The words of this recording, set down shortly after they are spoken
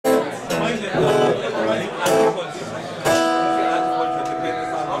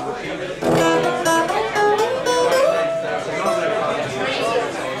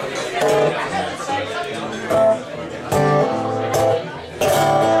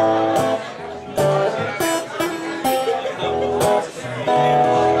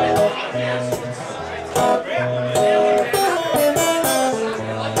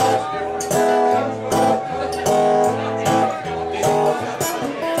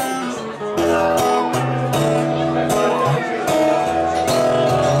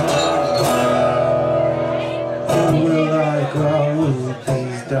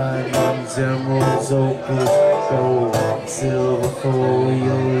Diamonds, emeralds, opals, gold, silver for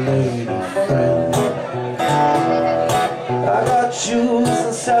your lady friend. I got jewels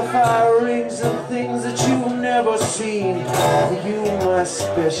and sapphire rings and things that you've never seen for you, my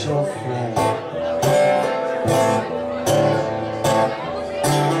special friend.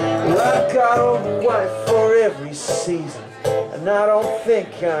 Well, I got a wife for every season, and I don't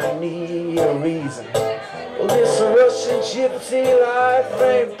think I need a reason. Well, this Russian gypsy life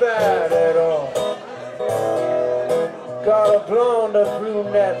ain't bad at all. Got a blonde, a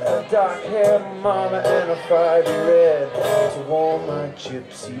brunette, a dark hair mama, and a fiery red to warm my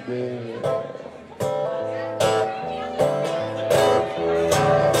gypsy bed.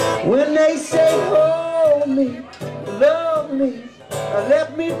 When they say hold me, love me,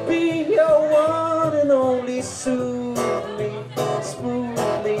 let me be your one and only, soothe me, smooth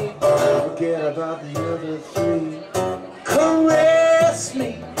me, forget about the other three. Caress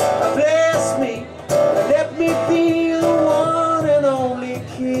me, bless me, let me be the one and only,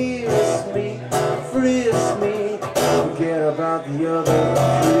 kiss me, frisk me, forget about the other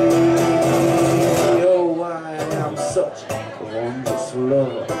three. Oh, why I'm such a wondrous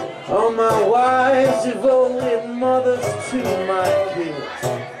lover. All my wives devoted mothers to my kids.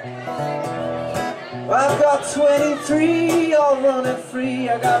 I've got 23 all running free.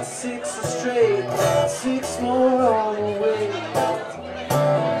 I got 6 straight, 6 more on the way.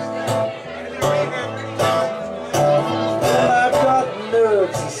 Well, I've got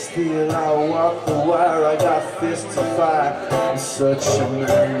nerves of steel. I walk the wire. I got fists of fire. I'm such a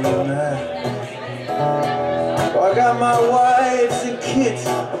manly man. I got my wives and kids,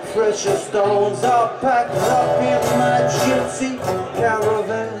 precious stones, all packed up in my gypsy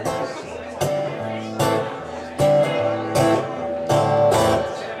caravan.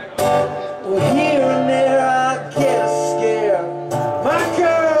 Well, here and there I get a scare. My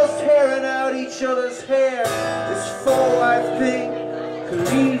girls tearing out each other's hair. This four-wife thing could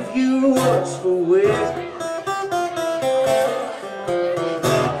leave you worse for wear.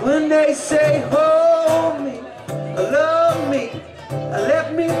 When they say hold me, love me,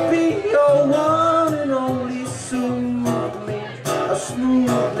 let me be your one and only, soothe me,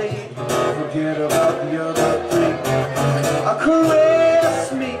 smoothly, forget about the other three.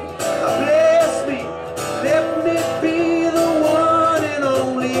 Caress me, bless me, let me be the one and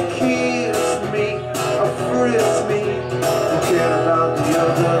only, kiss me, frisk me, forget about the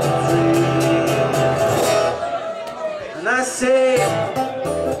other three. And I say,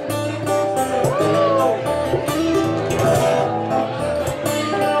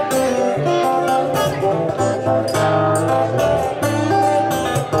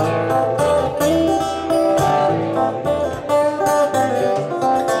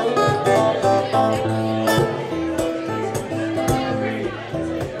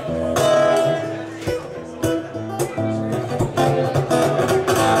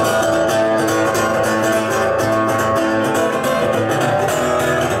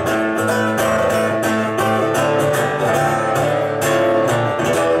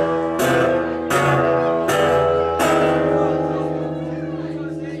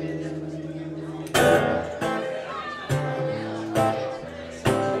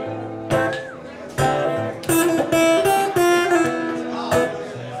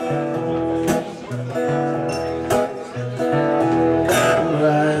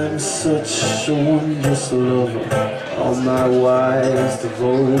 such a wondrous lover. All my wives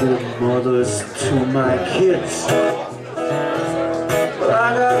devoted mothers to my kids. But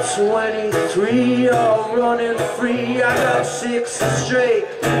I got 23 all running free. I got 6 straight,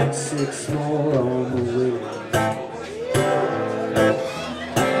 6 more on the way.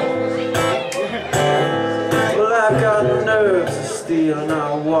 Well, I got nerves of steel and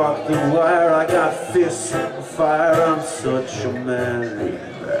I walk the wire. I got fists of fire, I'm such a manly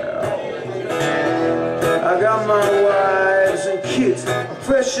bear. I got my wives and kids,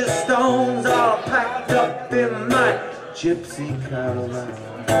 precious stones, all packed up in my gypsy caravan.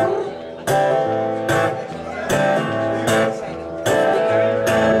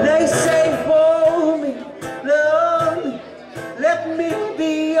 They say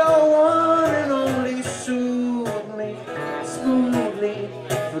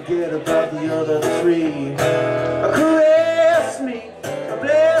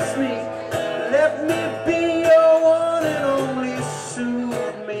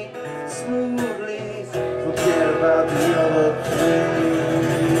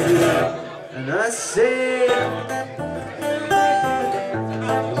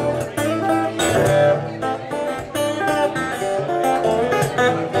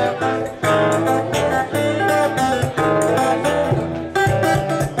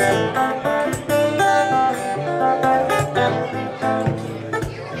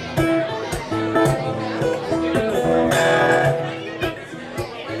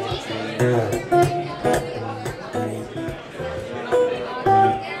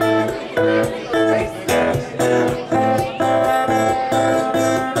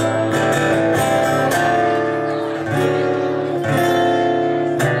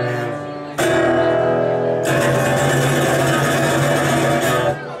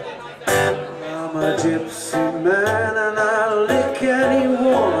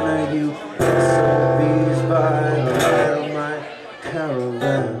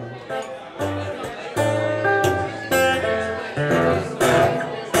love.